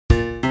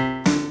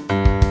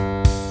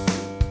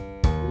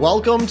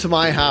Welcome to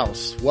my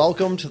house.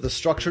 Welcome to the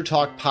Structure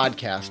Talk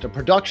podcast, a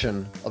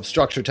production of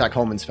Structure Tech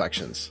Home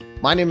Inspections.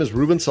 My name is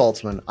Reuben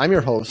Saltzman. I'm your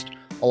host,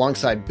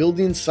 alongside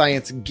building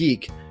science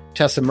geek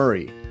Tessa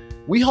Murray.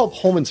 We help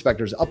home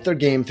inspectors up their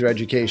game through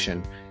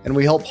education, and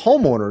we help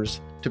homeowners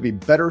to be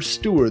better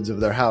stewards of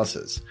their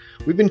houses.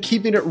 We've been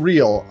keeping it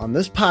real on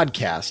this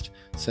podcast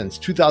since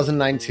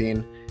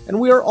 2019,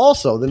 and we are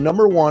also the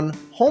 #1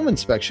 home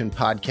inspection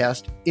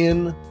podcast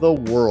in the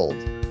world,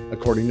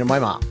 according to my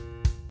mom.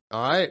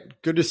 All right.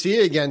 Good to see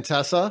you again,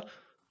 Tessa.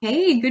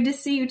 Hey, good to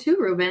see you too,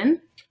 Reuben.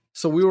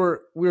 So we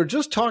were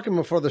just talking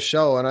before the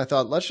show, and I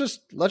thought let's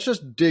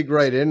just dig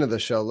right into the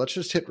show. Let's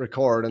just hit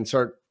record and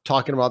start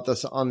talking about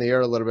this on the air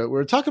a little bit. We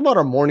were talking about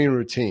our morning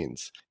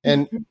routines,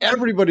 and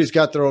everybody's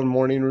got their own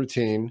morning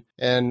routine.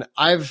 And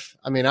I've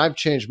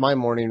changed my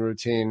morning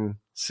routine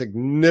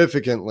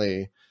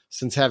significantly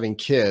since having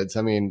kids.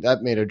 I mean,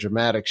 that made a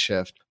dramatic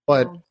shift.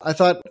 But I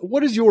thought,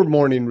 what is your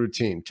morning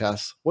routine,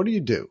 Tess? What do you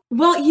do?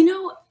 Well,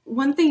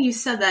 one thing you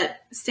said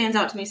that stands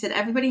out to me, you said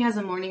everybody has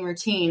a morning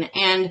routine.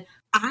 And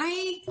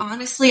I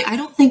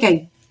don't think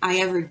I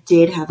ever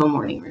did have a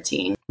morning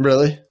routine.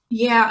 Really?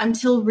 Yeah,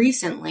 until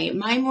recently.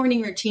 My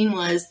morning routine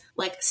was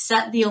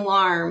set the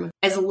alarm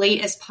as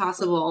late as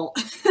possible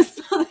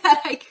so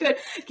that I could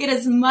get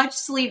as much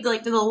sleep to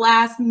the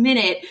last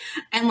minute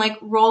and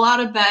roll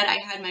out of bed. I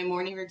had my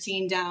morning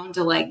routine down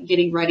to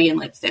getting ready in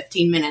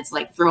 15 minutes,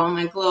 throw on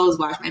my clothes,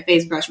 wash my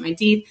face, brush my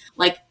teeth,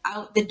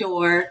 out the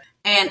door.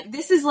 And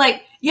this is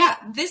I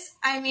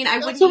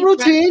That's a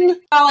routine.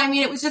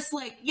 It was just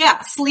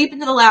sleep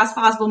into the last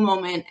possible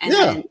moment and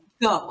then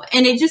go.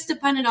 And it just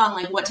depended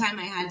on what time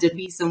I had to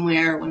be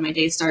somewhere when my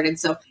day started.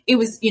 So it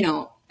was,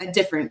 a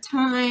different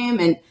time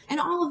and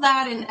all of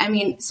that.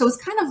 And so it's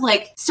kind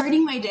of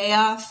starting my day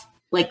off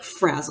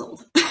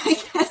frazzled, I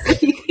guess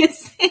if you could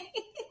say.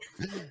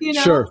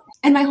 Sure.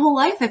 And my whole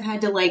life I've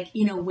had to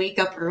wake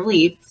up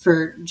early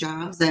for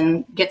jobs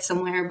and get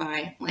somewhere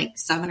by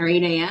 7 or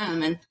 8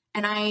 a.m.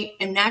 And I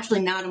am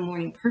naturally not a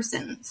morning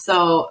person.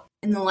 So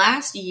in the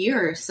last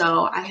year or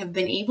so, I have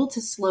been able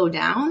to slow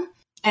down.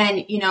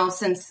 And,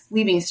 since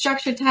leaving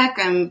Structure Tech,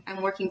 I'm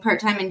working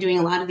part-time and doing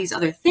a lot of these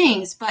other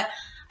things, but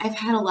I've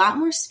had a lot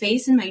more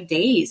space in my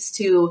days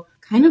to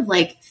kind of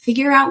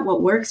figure out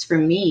what works for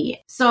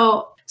me.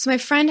 So my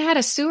friend had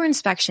a sewer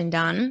inspection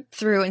done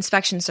through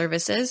inspection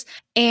services,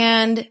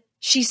 and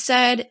she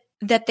said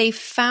that they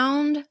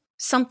found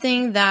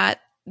something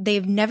that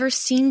they've never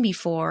seen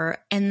before,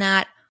 and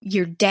that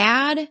your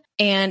dad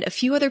and a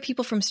few other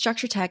people from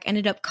Structure Tech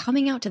ended up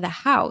coming out to the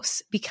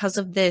house because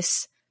of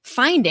this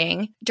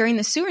finding during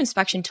the sewer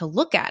inspection to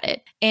look at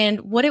it. And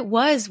what it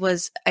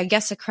was, I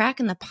guess, a crack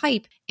in the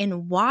pipe,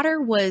 and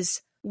water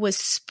was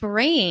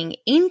spraying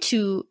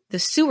into the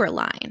sewer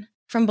line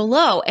from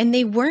below. And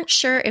they weren't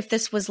sure if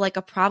this was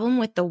a problem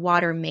with the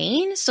water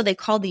main. So they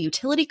called the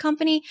utility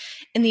company,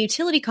 and the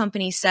utility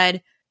company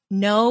said,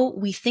 no,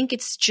 we think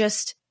it's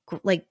just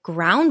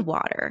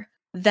groundwater,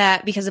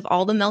 that because of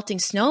all the melting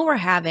snow we're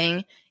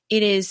having,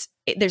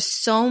 there's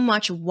so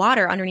much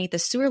water underneath the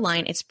sewer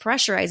line, it's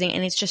pressurizing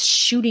and it's just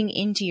shooting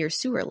into your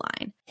sewer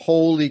line.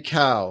 Holy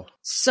cow.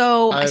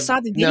 So I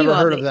saw the video. Never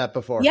heard of that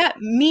before. Yeah,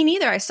 me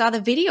neither. I saw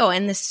the video,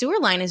 and the sewer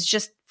line is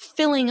just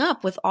filling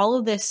up with all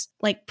of this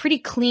pretty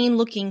clean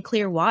looking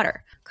clear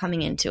water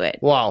coming into it.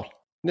 Wow.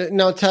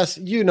 Now, Tess,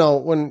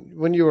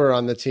 when you were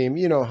on the team,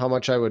 how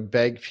much I would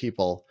beg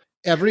people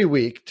every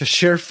week to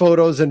share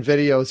photos and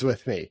videos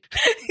with me.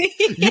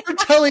 You're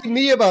telling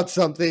me about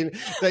something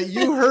that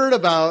you heard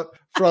about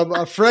from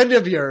a friend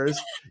of yours,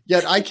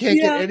 yet I can't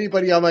get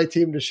anybody on my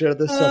team to share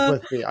this stuff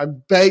with me.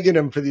 I'm begging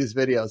them for these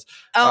videos.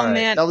 Oh, right,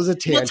 man. That was a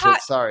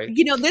tangent. Sorry.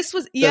 This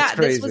was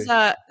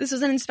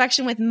an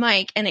inspection with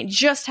Mike, and it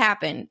just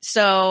happened.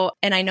 So,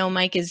 and I know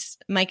Mike is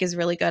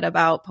really good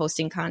about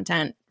posting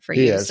content for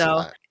you. Is.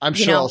 So I'm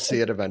sure I'll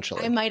see it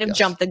eventually. I might have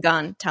jumped the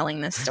gun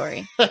telling this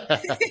story.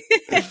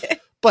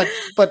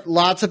 But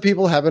lots of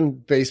people having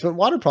basement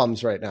water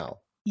problems right now.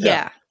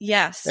 Yeah.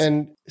 Yes.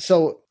 And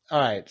so, all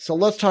right. So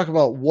let's talk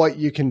about what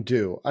you can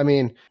do.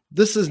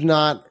 This is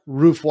not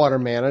roof water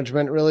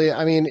management, really.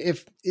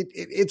 If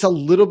it's a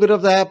little bit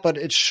of that, but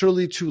it's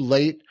surely too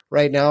late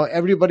right now.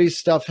 Everybody's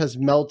stuff has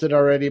melted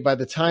already. By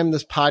the time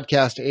this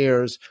podcast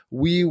airs,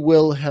 we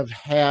will have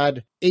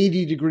had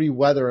 80-degree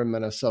weather in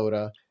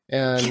Minnesota,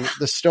 and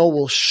the snow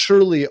will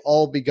surely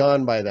all be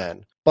gone by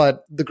then.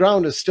 But the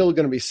ground is still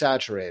going to be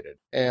saturated,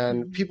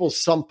 and people's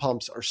sump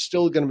pumps are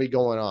still going to be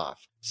going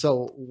off.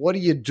 So what do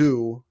you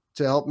do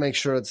to help make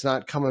sure it's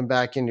not coming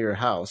back into your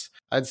house?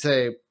 I'd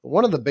say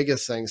one of the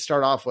biggest things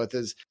start off with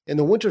is in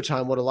the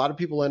wintertime, what a lot of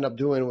people end up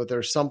doing with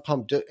their sump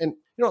pump. And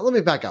let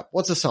me back up.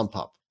 What's a sump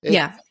pump?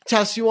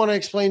 Tess, you want to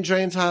explain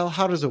drain tile?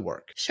 How does it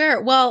work?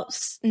 Sure. Well,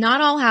 not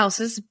all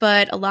houses,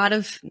 but a lot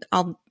of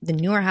the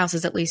newer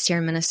houses, at least here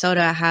in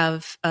Minnesota,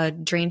 have a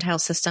drain tile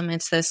system.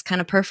 It's this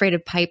kind of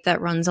perforated pipe that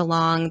runs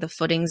along the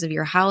footings of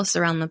your house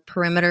around the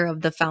perimeter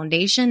of the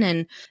foundation,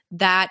 and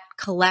that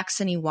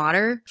collects any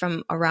water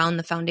from around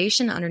the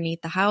foundation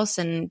underneath the house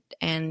and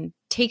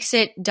takes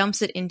it,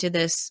 dumps it into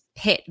this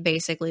pit,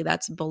 basically,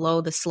 that's below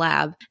the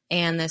slab.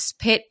 And this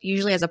pit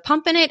usually has a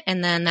pump in it,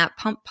 and then that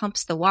pump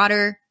pumps the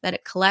water that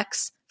it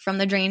collects from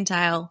the drain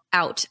tile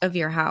out of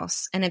your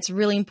house. And it's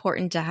really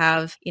important to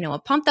have, a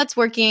pump that's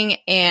working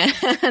and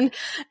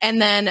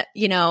then,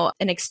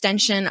 an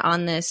extension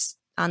on this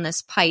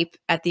pipe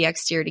at the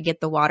exterior to get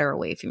the water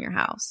away from your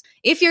house.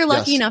 If you're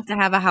lucky enough to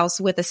have a house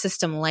with a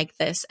system like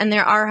this, and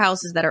there are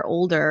houses that are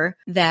older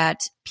that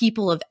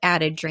people have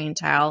added drain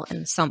tile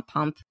and sump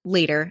pump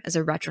later as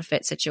a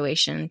retrofit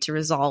situation to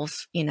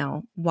resolve,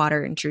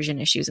 water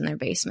intrusion issues in their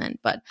basement.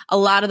 But a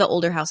lot of the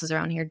older houses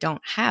around here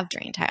don't have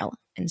drain tile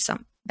and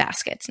sump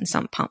baskets and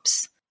sump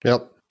pumps.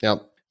 Yep.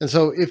 And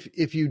so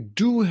if you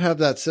do have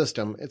that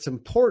system, it's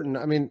important.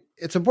 I mean,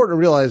 it's important to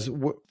realize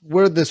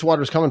where this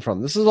water is coming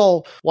from. This is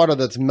all water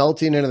that's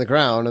melting into the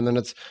ground, and then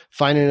it's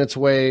finding its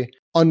way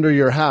under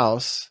your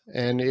house,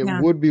 and it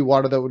would be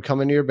water that would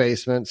come into your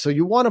basement. So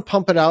you want to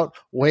pump it out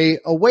way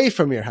away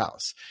from your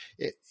house.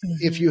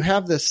 If you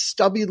have this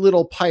stubby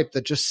little pipe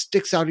that just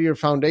sticks out of your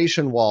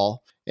foundation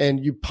wall,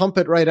 and you pump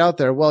it right out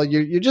there, well,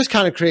 you're just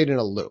kind of creating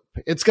a loop.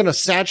 It's going to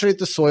saturate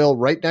the soil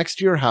right next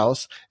to your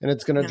house, and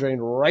it's going to drain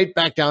right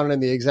back down in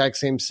the exact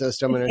same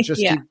system, and it's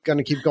just going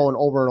to keep going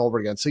over and over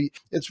again. So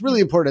it's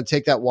really important to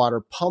take that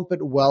water, pump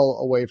it well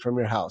away from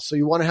your house. So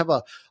you want to have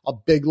a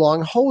big,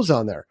 long hose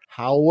on there.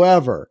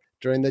 However,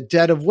 during the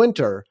dead of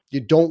winter,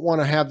 you don't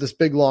want to have this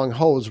big, long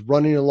hose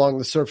running along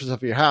the surface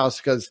of your house,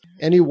 because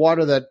any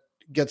water that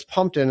gets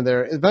pumped into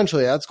there,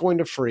 eventually that's going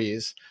to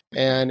freeze,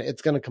 and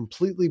it's going to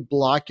completely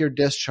block your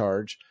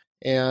discharge,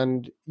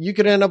 and you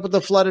could end up with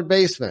a flooded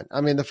basement.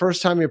 I mean, the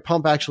first time your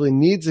pump actually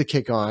needs to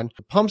kick on,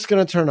 the pump's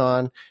going to turn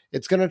on,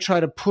 it's going to try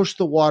to push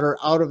the water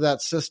out of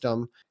that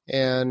system,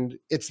 and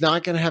it's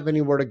not going to have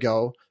anywhere to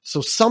go.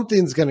 So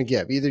something's going to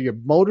give. Either your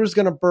motor's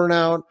going to burn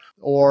out,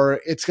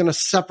 or it's going to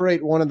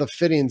separate one of the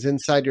fittings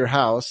inside your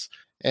house,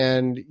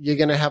 and you're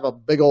going to have a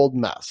big old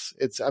mess.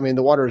 The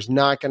water is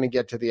not going to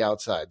get to the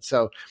outside.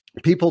 So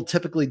people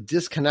typically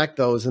disconnect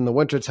those in the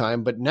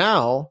wintertime. But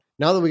now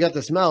that we got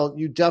this melt,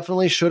 you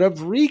definitely should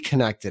have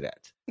reconnected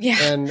it.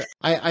 Yeah. And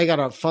I got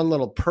a fun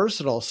little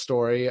personal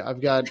story. I've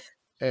got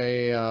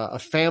a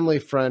family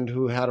friend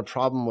who had a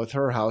problem with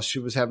her house. She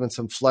was having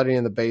some flooding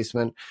in the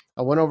basement.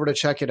 I went over to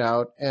check it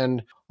out.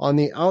 And on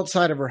the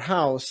outside of her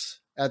house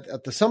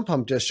at the sump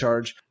pump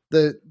discharge,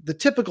 the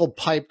typical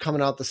pipe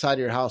coming out the side of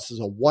your house is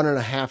a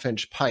 1.5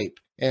 inch pipe.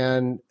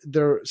 And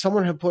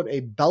someone had put a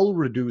bell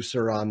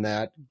reducer on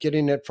that,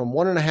 getting it from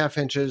 1.5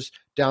 inches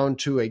down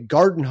to a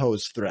garden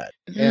hose thread.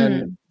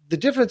 And the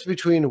difference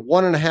between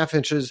 1.5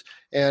 inches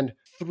and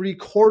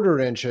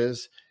 3/4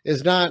 inches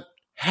is not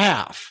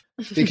half.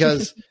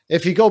 Because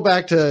if you go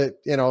back to,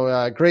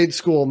 grade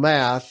school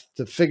math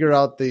to figure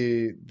out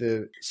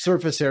the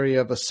surface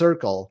area of a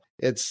circle,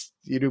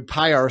 you do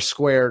pi r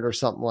squared or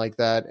something like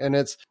that. And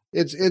it's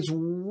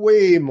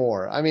way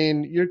more. I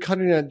mean, you're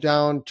cutting it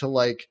down to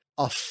like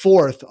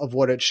 1/4 of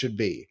what it should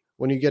be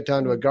when you get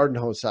down to a garden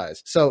hose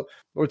size. So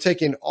we're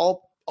taking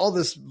all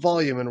this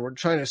volume and we're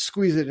trying to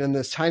squeeze it in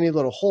this tiny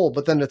little hole.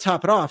 But then to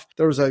top it off,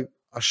 there was a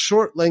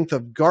short length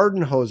of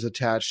garden hose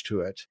attached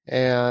to it.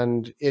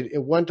 And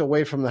it went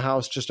away from the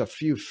house just a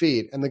few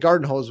feet. And the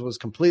garden hose was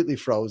completely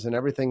frozen,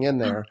 everything in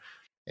there.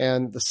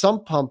 And the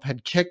sump pump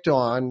had kicked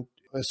on.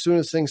 As soon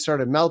as things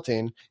started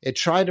melting, it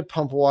tried to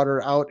pump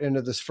water out into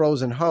this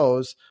frozen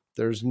hose.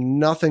 There's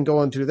nothing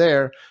going through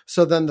there.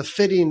 So then the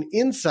fitting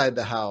inside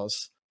the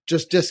house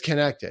just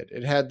disconnected.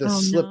 It had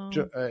this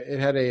it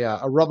had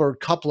a rubber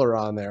coupler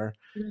on there,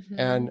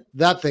 and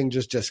that thing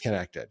just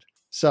disconnected.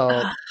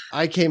 So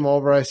I came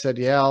over, I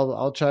said,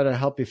 I'll try to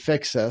help you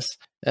fix this,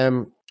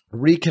 and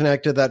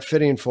reconnected that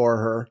fitting for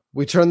her.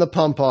 We turned the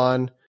pump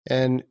on,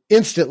 and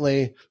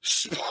instantly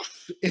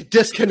it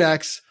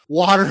disconnects.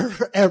 Water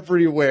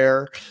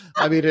everywhere.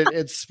 I mean,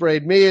 it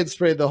sprayed me, it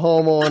sprayed the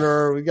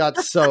homeowner. We got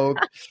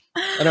soaked.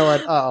 And I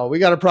went, uh-oh, we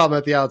got a problem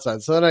at the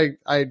outside. So then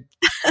I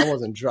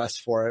wasn't dressed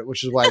for it,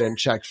 which is why I didn't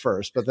check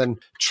first. But then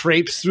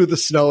traipsed through the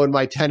snow in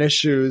my tennis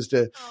shoes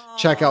to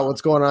check out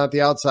what's going on at the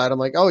outside. I'm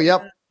like, oh,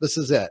 yep, this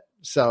is it.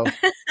 So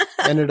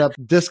ended up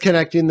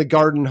disconnecting the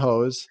garden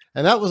hose.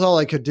 And that was all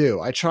I could do.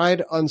 I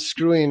tried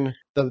unscrewing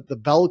the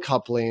bell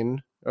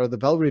coupling or the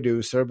bell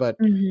reducer, but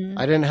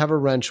I didn't have a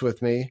wrench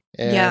with me,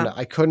 and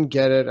I couldn't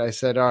get it. I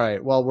said, all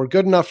right, well, we're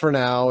good enough for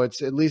now.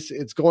 It's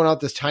going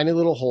out this tiny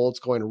little hole. It's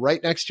going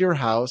right next to your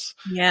house.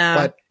 Yeah.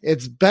 But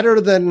it's better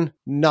than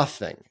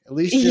nothing. At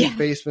least your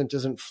basement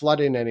isn't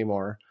flooding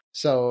anymore.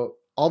 So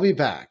I'll be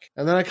back.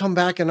 And then I come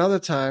back another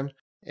time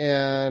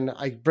and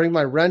I bring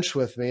my wrench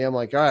with me. I'm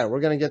like, all right, we're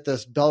going to get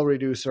this bell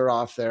reducer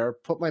off there,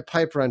 put my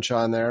pipe wrench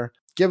on there,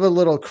 give it a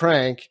little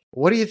crank.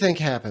 What do you think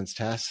happens,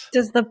 Tess?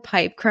 Does the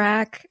pipe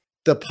crack?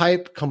 The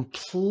pipe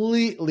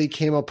completely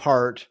came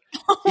apart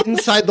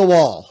inside the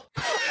wall.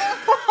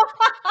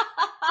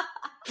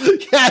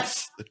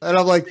 Yes. And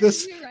I'm like,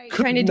 this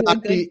could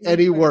not be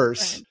any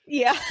worse.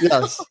 Yeah.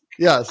 Yes.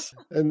 Yes.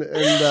 And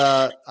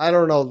I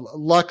don't know.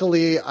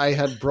 Luckily, I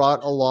had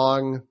brought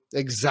along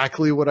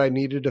exactly what I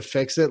needed to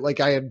fix it. Like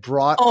I had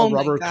brought a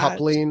rubber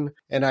coupling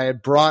and I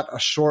had brought a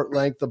short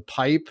length of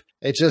pipe.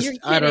 It just,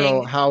 I don't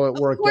know how it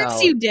worked out. Of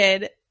course you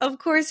did. Of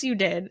course you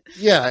did.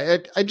 Yeah.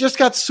 I just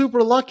got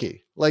super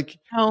lucky. Like,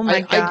 oh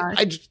my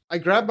gosh. I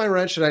grabbed my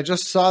wrench and I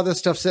just saw this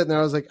stuff sitting there.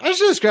 I was like, I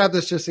should just grab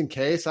this just in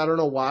case. I don't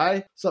know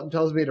why. Something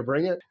tells me to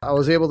bring it. I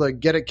was able to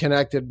get it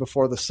connected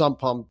before the sump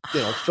pump,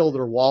 filled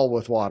her wall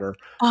with water.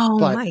 Oh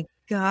my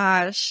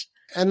gosh.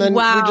 And then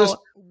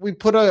we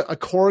put a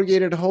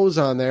corrugated hose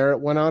on there. It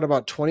went out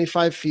about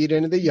 25 feet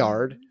into the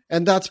yard,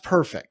 and that's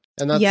perfect.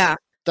 And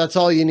that's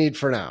all you need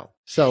for now.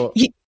 So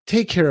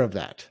take care of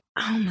that.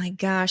 Oh my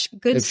gosh.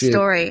 Good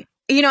story.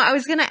 I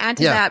was going to add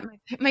to that.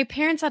 My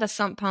parents had a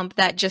sump pump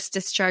that just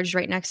discharged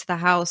right next to the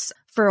house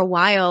for a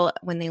while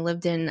when they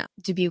lived in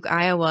Dubuque,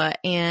 Iowa.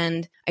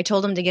 And I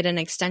told them to get an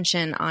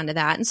extension onto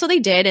that. And so they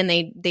did. And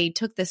they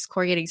took this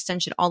corrugated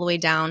extension all the way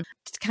down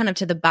kind of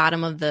to the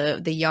bottom of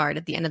the yard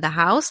at the end of the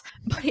house.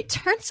 But it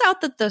turns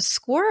out that the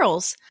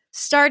squirrels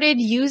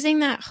started using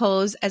that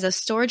hose as a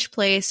storage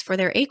place for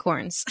their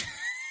acorns.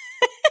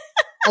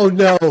 Oh,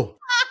 no.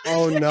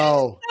 Oh,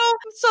 no.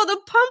 So the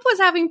pump was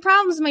having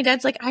problems. My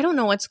dad's like, I don't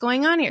know what's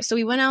going on here. So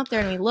we went out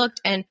there and we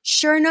looked, and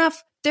sure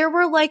enough, there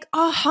were like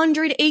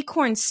 100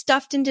 acorns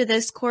stuffed into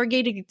this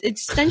corrugated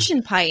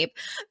extension pipe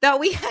that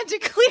we had to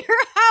clear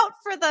out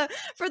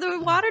for the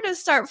water to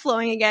start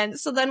flowing again.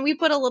 So then we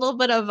put a little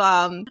bit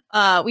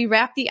of we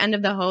wrapped the end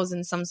of the hose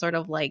in some sort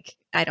of like,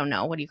 I don't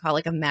know, what do you call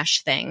it, like a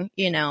mesh thing,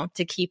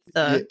 to keep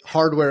the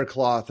hardware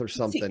cloth or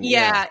something.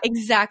 Yeah,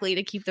 exactly,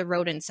 to keep the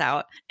rodents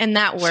out. And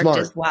that worked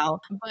as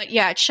well. But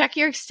yeah, check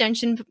your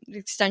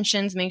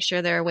extensions, make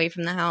sure they're away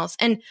from the house.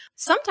 And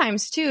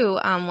sometimes too,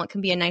 what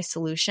can be a nice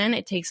solution,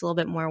 it takes a little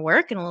bit more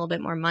work and a little bit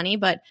more money,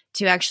 but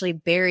to actually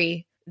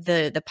bury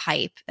the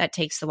pipe that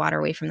takes the water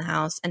away from the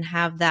house and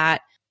have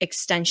that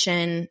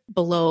extension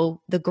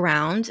below the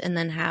ground, and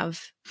then how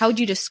would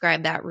you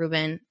describe that,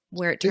 Reuben?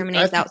 Where it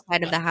terminates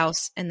outside of the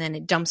house and then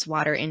it dumps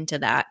water into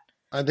that.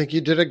 I think you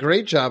did a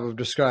great job of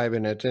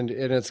describing it. And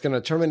it's going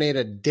to terminate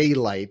at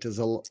daylight is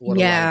what a lot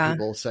of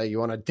people say. You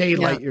want to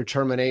daylight your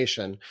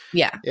termination.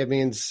 Yeah. It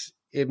means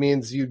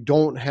you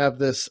don't have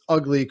this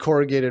ugly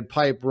corrugated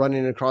pipe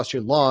running across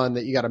your lawn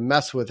that you got to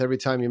mess with every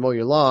time you mow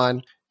your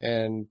lawn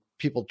and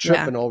people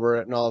tripping over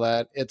it and all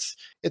that. It's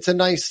a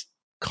nice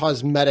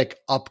cosmetic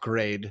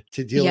upgrade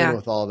to dealing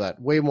with all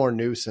that. Way more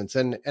nuisance.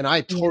 And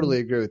I totally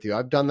agree with you.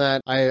 I've done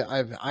that.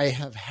 I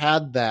have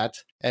had that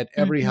at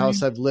every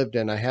house I've lived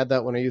in. I had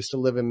that when I used to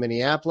live in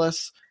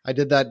Minneapolis. I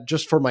did that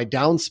just for my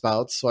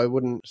downspouts. So I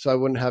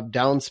wouldn't have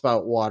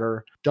downspout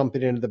water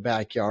dumping into the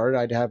backyard.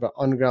 I'd have an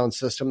underground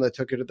system that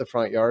took it to the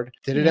front yard.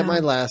 Did it at my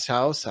last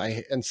house.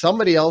 And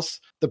somebody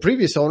else, the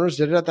previous owners,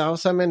 did it at the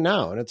house I'm in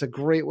now. And it's a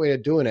great way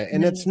of doing it.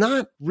 And it's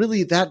not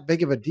really that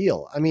big of a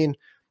deal. I mean,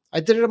 I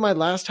did it at my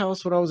last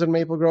house when I was in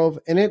Maple Grove,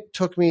 and it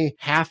took me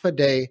half a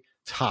day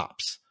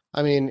tops.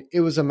 I mean,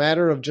 it was a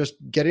matter of just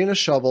getting a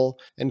shovel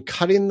and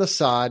cutting the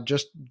sod,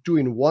 just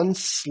doing one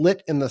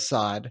slit in the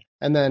sod,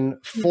 and then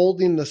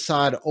folding the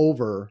sod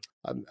over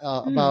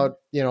about,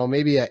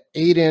 maybe an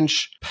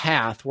 8-inch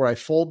path where I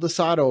fold the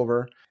sod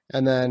over,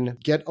 and then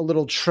get a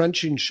little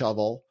trenching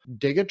shovel,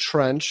 dig a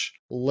trench,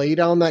 lay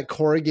down that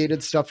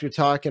corrugated stuff you're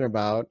talking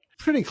about,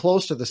 pretty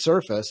close to the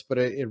surface, but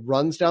it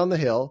runs down the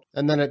hill,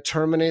 and then it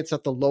terminates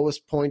at the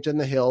lowest point in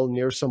the hill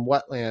near some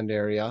wetland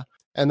area,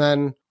 and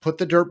then put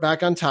the dirt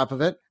back on top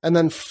of it, and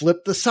then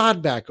flip the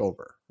sod back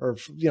over, or,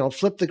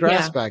 flip the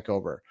grass back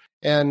over.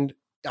 And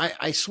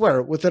I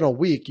swear, within a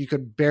week, you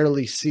could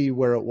barely see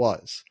where it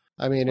was.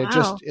 I mean,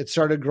 it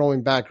started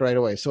growing back right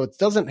away. So it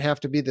doesn't have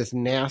to be this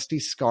nasty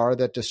scar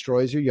that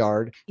destroys your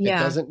yard. Yeah.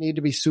 It doesn't need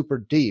to be super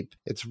deep.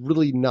 It's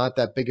really not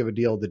that big of a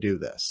deal to do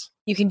this.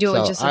 You can do it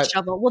with just a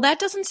shovel. Well, that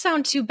doesn't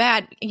sound too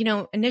bad.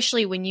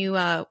 Initially when you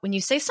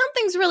say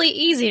something's really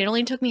easy, it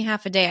only took me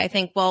half a day, I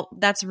think, well,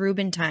 that's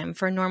Reuben time.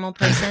 For a normal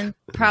person,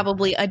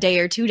 probably a day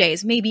or 2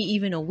 days, maybe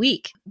even a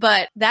week.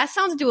 But that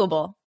sounds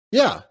doable.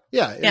 Yeah.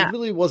 It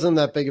really wasn't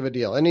that big of a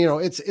deal. And,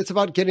 it's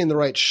about getting the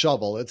right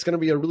shovel. It's going to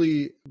be a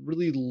really,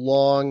 really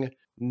long,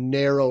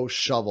 narrow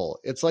shovel.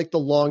 It's like the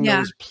long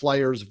nose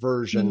pliers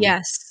version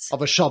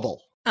of a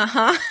shovel.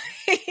 Uh-huh.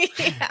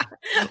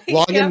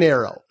 Long and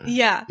narrow.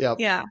 Yeah. Yep.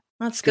 Yeah.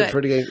 That's good for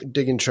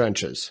digging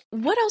trenches.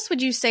 What else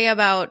would you say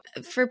about,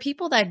 for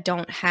people that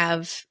don't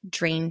have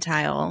drain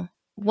tile,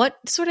 what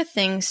sort of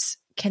things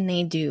can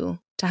they do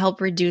to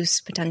help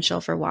reduce potential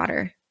for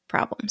water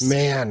problems?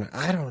 Man,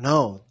 I don't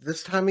know.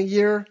 This time of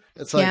year,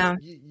 it's like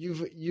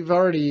you've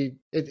already,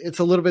 it's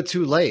a little bit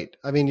too late.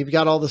 I mean, you've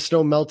got all the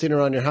snow melting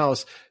around your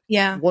house.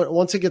 Yeah.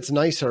 Once it gets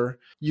nicer,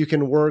 you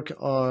can work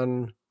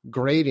on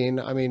grading.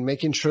 I mean,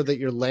 making sure that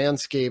your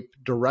landscape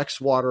directs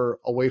water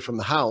away from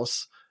the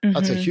house.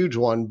 That's a huge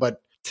one.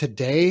 But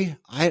today,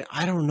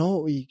 I don't know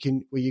what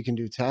you can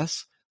do,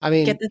 Tess. I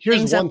mean,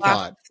 here's one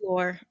thought.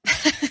 Floor.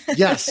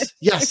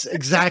 Yes,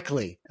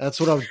 exactly. That's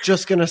what I was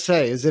just going to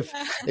say is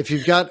if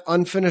you've got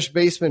unfinished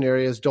basement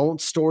areas,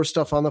 don't store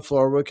stuff on the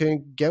floor where it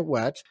can get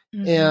wet.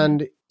 Mhm.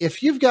 And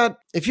if you've got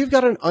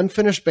an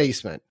unfinished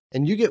basement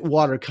and you get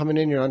water coming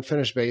in your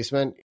unfinished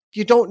basement,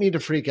 you don't need to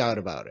freak out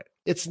about it.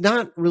 It's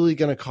not really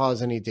going to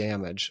cause any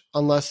damage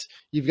unless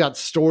you've got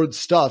stored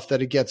stuff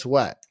that it gets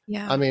wet.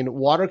 Yeah. I mean,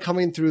 water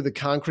coming through the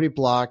concrete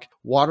block,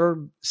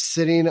 water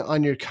sitting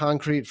on your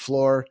concrete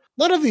floor,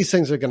 none of these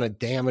things are going to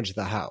damage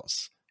the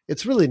house.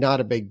 It's really not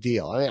a big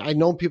deal. I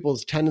know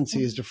people's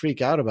tendency is to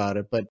freak out about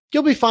it, but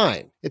you'll be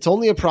fine. It's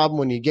only a problem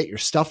when you get your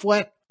stuff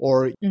wet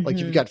or like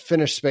you've got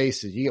finished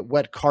spaces, you get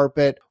wet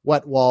carpet,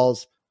 wet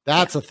walls.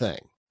 That's a thing.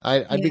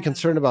 I'd be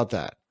concerned about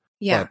that.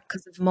 Yeah,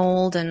 because of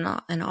mold and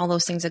all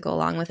those things that go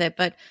along with it.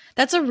 But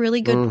that's a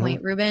really good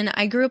point, Reuben.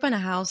 I grew up in a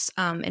house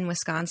in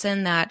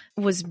Wisconsin that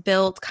was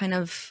built kind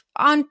of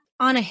on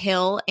a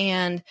hill,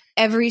 and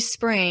every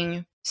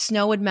spring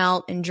snow would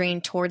melt and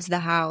drain towards the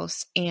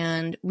house,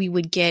 and we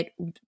would get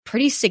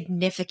pretty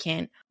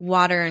significant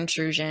water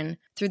intrusion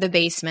through the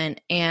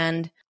basement.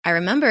 And I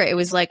remember it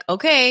was like,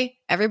 okay,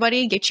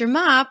 everybody get your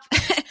mop.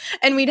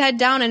 And we'd head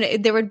down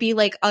and there would be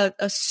like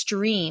a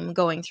stream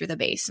going through the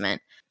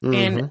basement.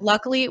 And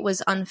luckily it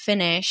was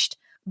unfinished,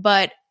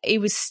 but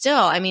it was still,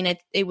 I mean,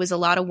 it was a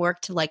lot of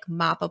work to like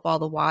mop up all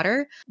the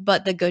water.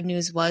 But the good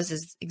news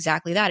is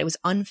exactly that. It was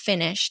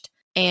unfinished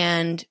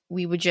and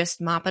we would just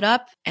mop it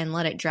up and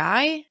let it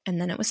dry. And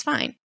then it was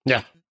fine.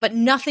 Yeah. But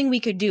nothing we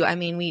could do. I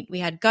mean, we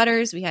had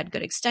gutters, we had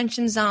good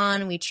extensions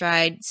on. We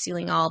tried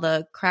sealing all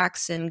the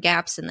cracks and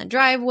gaps in the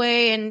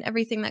driveway and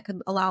everything that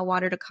could allow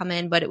water to come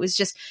in. But it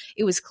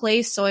was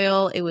clay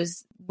soil. It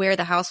was where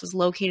the house was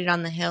located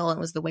on the hill. It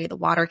was the way the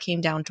water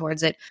came down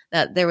towards it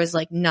that there was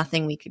like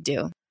nothing we could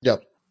do.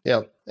 Yep.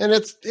 And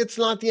it's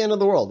not the end of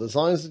the world as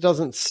long as it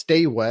doesn't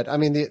stay wet. I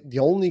mean, the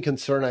only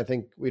concern I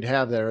think we'd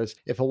have there is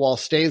if a wall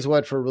stays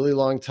wet for a really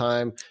long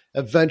time,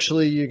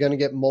 eventually you're going to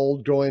get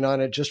mold growing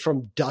on it just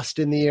from dust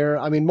in the air.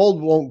 I mean,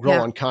 mold won't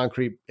grow on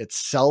concrete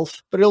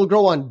itself, but it'll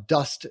grow on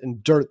dust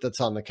and dirt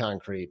that's on the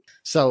concrete.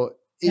 So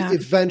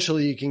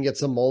eventually you can get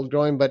some mold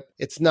growing, but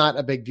it's not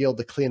a big deal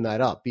to clean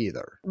that up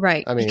either.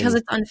 Right. I mean, because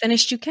it's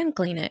unfinished, you can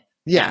clean it.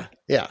 Yeah,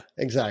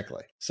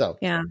 exactly. So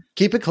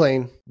keep it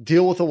clean,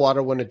 deal with the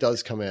water when it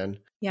does come in.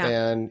 Yeah.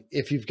 And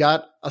if you've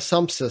got a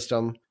sump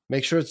system,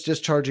 make sure it's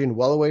discharging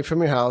well away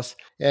from your house.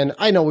 And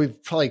I know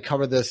we've probably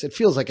covered this. It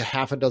feels like a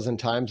half a dozen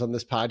times on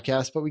this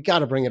podcast, but we got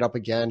to bring it up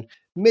again.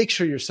 Make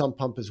sure your sump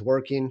pump is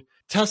working.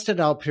 Test it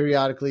out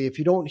periodically. If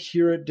you don't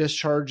hear it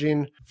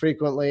discharging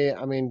frequently,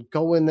 I mean,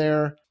 go in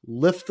there,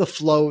 lift the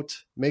float,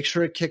 make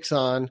sure it kicks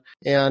on,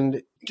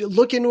 and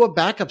look into a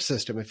backup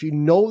system. If you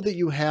know that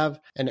you have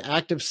an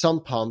active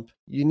sump pump,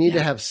 you need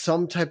to have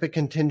some type of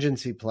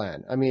contingency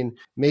plan. I mean,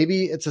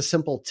 maybe it's a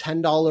simple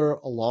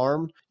 $10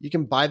 alarm. You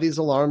can buy these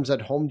alarms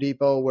at Home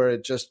Depot where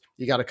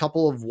you got a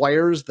couple of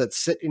wires that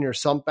sit in your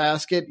sump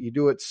basket. You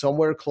do it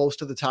somewhere close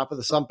to the top of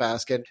the sump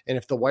basket. And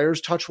if the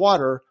wires touch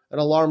water, an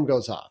alarm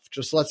goes off.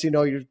 Just lets you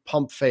know your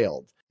pump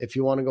failed. If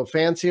you want to go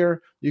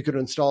fancier, you could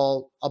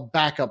install a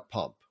backup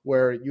pump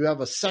where you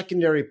have a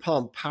secondary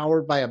pump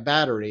powered by a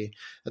battery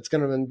that's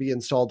going to be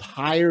installed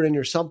higher in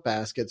your sump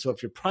basket. So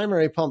if your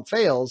primary pump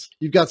fails,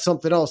 you've got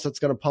something else that's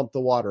going to pump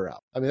the water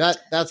out. I mean,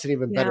 that's an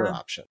even better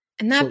option.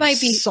 And that might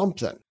be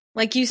something.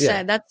 Like you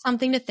said, that's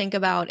something to think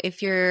about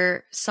if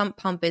your sump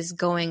pump is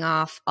going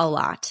off a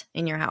lot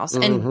in your house.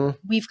 And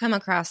we've come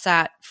across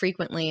that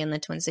frequently in the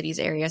Twin Cities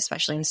area,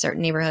 especially in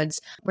certain neighborhoods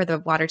where the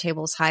water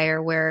table is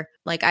higher, where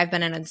like I've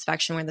been in an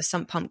inspection where the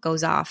sump pump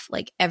goes off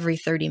like every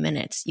 30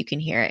 minutes, you can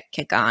hear it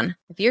kick on.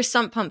 If your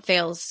sump pump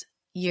fails,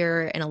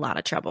 you're in a lot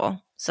of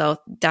trouble. So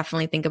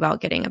definitely think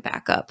about getting a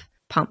backup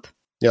pump.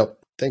 Yep.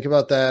 Think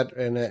about that.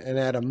 And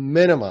at a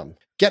minimum,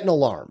 get an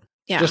alarm.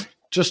 Yeah.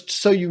 Just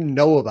so you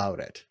know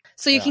about it.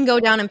 So you can go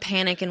down and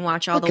panic and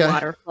watch all the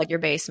water flood your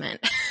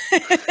basement.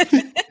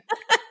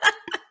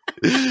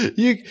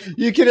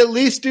 You can at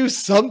least do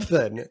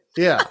something.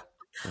 Yeah.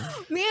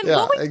 Man,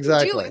 what would you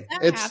do if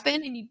that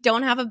happened and you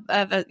don't have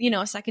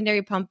a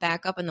secondary pump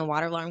backup and the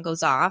water alarm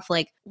goes off?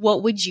 Like,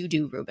 what would you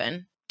do,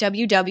 Reuben?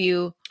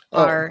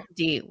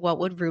 WWRD. What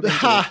would Reuben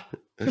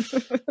do?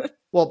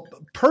 Well,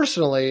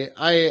 personally,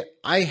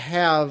 I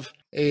have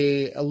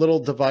a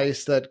little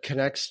device that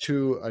connects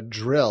to a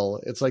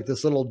drill. It's like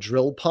this little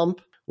drill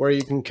pump where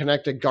you can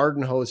connect a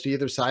garden hose to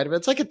either side of it.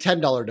 It's like a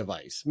 $10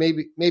 device,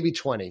 maybe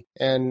 20.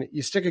 And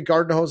you stick a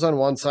garden hose on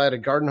one side, a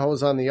garden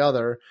hose on the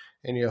other,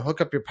 and you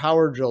hook up your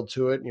power drill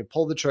to it and you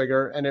pull the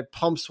trigger and it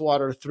pumps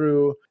water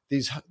through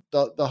the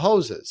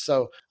hoses.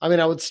 So, I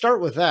mean, I would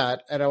start with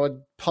that and I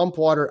would pump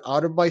water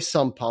out of my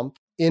sump pump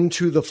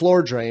into the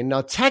floor drain.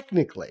 Now,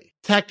 technically,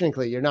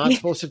 you're not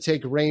supposed to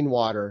take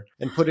rainwater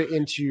and put it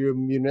into your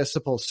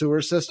municipal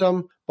sewer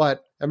system,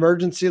 but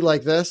emergency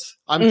like this,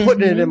 I'm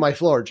putting it in my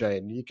floor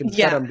drain. You can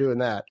bet I'm doing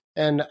that.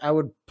 And I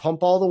would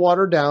pump all the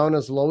water down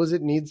as low as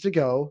it needs to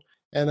go.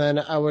 And then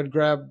I would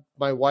grab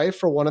my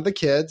wife or one of the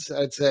kids.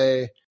 I'd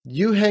say,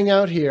 you hang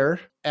out here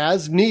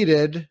as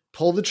needed,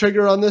 pull the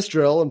trigger on this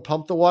drill and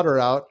pump the water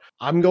out.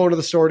 I'm going to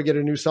the store to get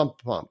a new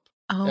sump pump.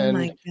 Oh And,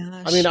 my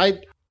gosh. I mean,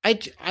 I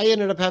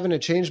ended up having to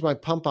change my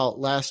pump out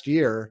last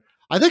year.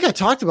 I think I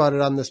talked about it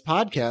on this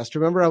podcast.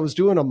 Remember, I was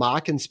doing a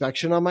mock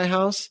inspection on my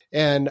house,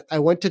 and I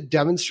went to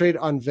demonstrate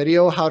on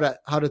video how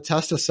to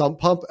test a sump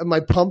pump, and my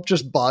pump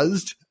just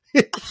buzzed.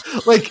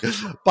 Like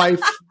by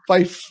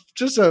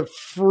just a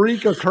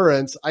freak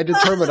occurrence, I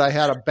determined I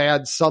had a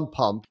bad sump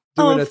pump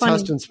doing a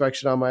test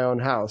inspection on my own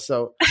house.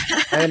 So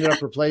I ended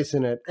up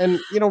replacing it. And,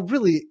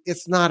 really,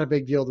 it's not a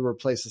big deal to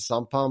replace a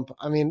sump pump.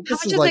 I mean, How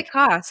much does it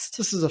cost?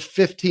 This is a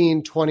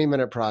 15,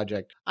 20-minute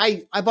project.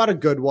 I bought a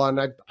good one.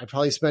 I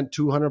probably spent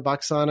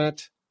 $200 on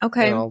it.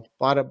 Okay.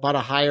 Bought a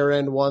higher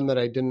end one that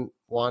I didn't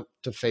want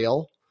to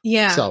fail.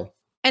 Yeah. So,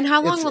 and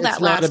how long will that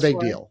last? It's not a big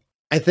deal.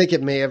 I think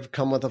it may have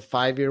come with a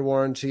 5-year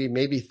warranty,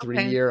 maybe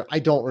 3-year. I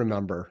don't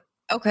remember.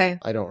 Okay.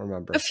 I don't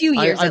remember. A few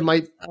years. I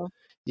might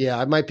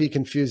be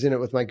confusing it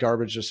with my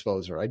garbage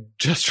disposer. I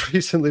just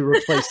recently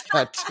replaced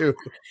that too.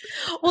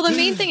 Well, the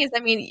main thing is,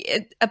 I mean,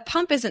 a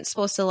pump isn't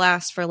supposed to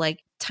last for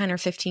like 10 or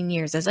 15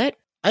 years, is it?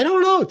 I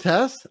don't know,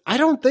 Tess. I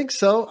don't think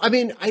so. I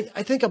mean, I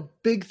think a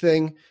big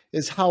thing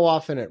is how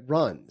often it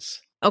runs.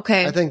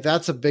 Okay. I think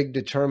that's a big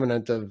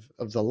determinant of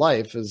the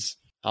life is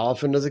how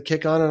often does it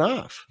kick on and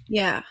off?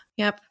 Yeah.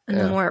 Yep. And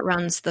the more it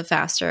runs, the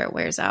faster it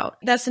wears out.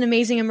 That's an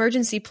amazing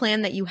emergency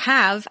plan that you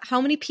have. How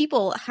many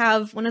people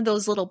have one of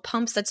those little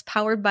pumps that's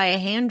powered by a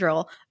hand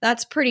drill?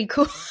 That's pretty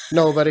cool.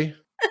 Nobody.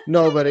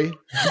 But,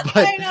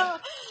 I know.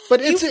 But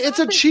it's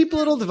a cheap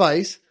little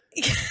device.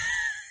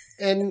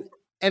 And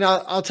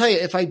I'll tell you,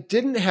 if I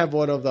didn't have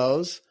one of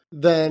those,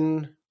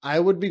 then I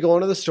would be going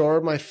to the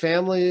store. My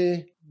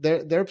family,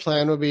 their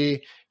plan would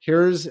be,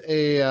 here's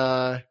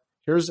a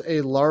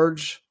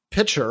large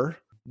pitcher,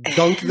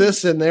 dunk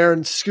this in there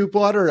and scoop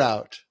water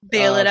out.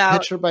 Bail it out.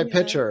 Pitcher by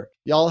pitcher.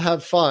 Y'all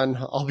have fun.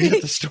 I'll be at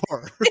the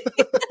store.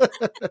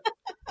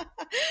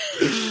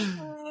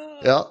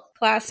 Yep.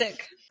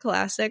 Classic.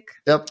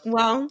 Yep.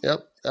 Well. Yep.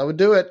 That would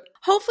do it.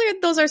 Hopefully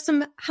those are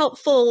some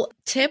helpful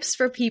tips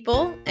for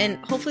people, and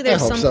hopefully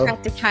there's some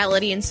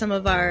practicality in some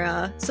of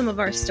our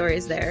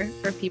stories there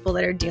for people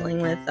that are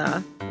dealing with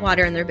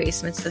water in their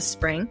basements this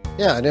spring.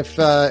 Yeah, and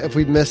if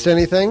we missed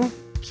anything,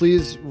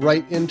 please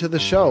write into the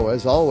show.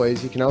 As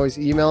always, you can always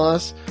email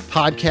us,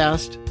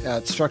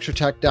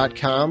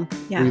 podcast@structuretech.com.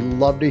 Yeah. We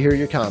love to hear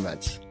your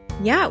comments.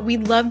 Yeah,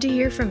 we'd love to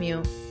hear from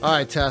you. All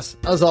right, Tess,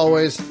 as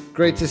always,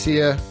 great to see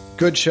you.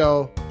 Good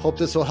show. Hope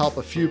this will help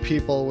a few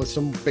people with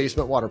some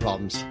basement water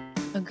problems.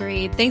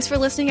 Agreed. Thanks for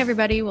listening,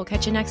 everybody. We'll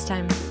catch you next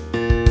time.